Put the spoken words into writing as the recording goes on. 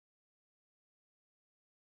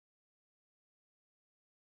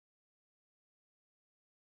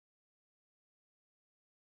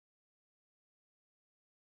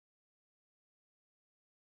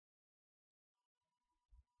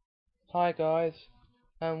Hi guys,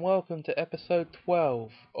 and welcome to episode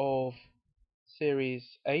 12 of series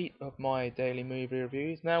 8 of my daily movie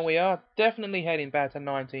reviews. Now we are definitely heading back to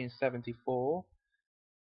 1974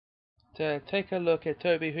 to take a look at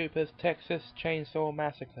Tobe Hooper's Texas Chainsaw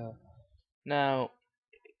Massacre. Now,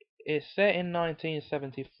 it's set in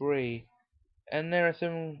 1973, and there are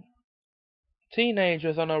some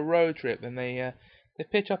teenagers on a road trip, and they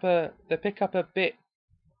pick up a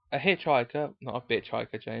hitchhiker, not a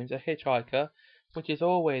bitchhiker, James, a hitchhiker, which is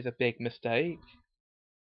always a big mistake.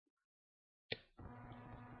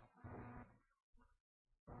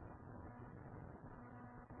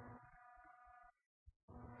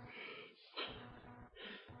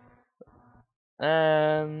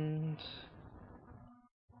 And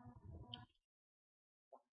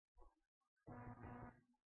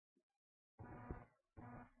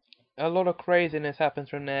a lot of craziness happens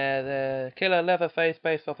from there. The killer Leatherface,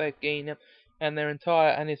 based off Ed Gein, and the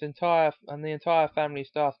entire family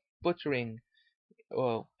starts butchering.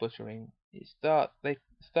 Well, butchering. They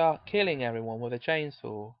start killing everyone with a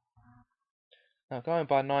chainsaw. Now, going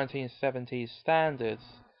by 1970s standards,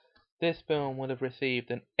 this film would have received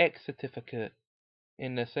an X certificate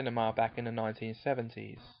in the cinema back in the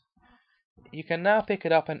 1970s. You can now pick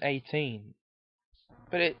it up at 18,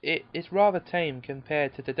 but it's rather tame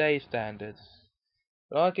compared to today's standards.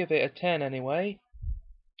 But I'll give it a 10 anyway.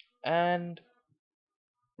 And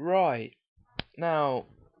right now,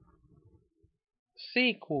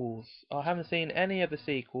 sequels. I haven't seen any of the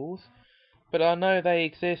sequels, but I know they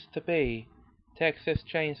exist to be Texas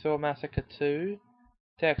Chainsaw Massacre 2,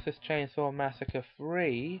 Texas Chainsaw Massacre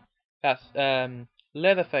 3. That's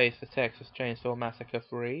Leatherface for Texas Chainsaw Massacre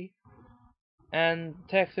 3, and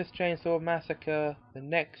Texas Chainsaw Massacre: The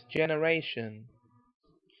Next Generation.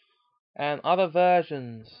 And other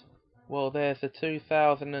versions, well, there's the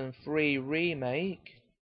 2003 remake,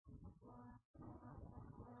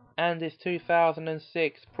 and its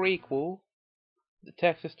 2006 prequel, The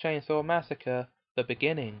Texas Chainsaw Massacre: The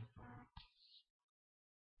Beginning.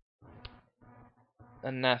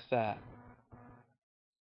 And that's that.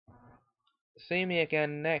 See me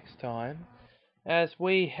again next time as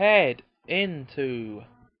we head into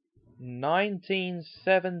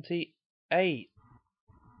 1978.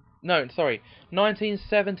 No, sorry,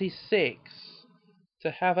 1976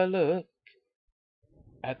 to have a look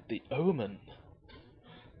at The Omen.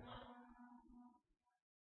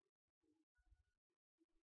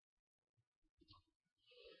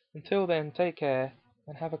 Until then, take care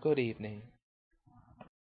and have a good evening.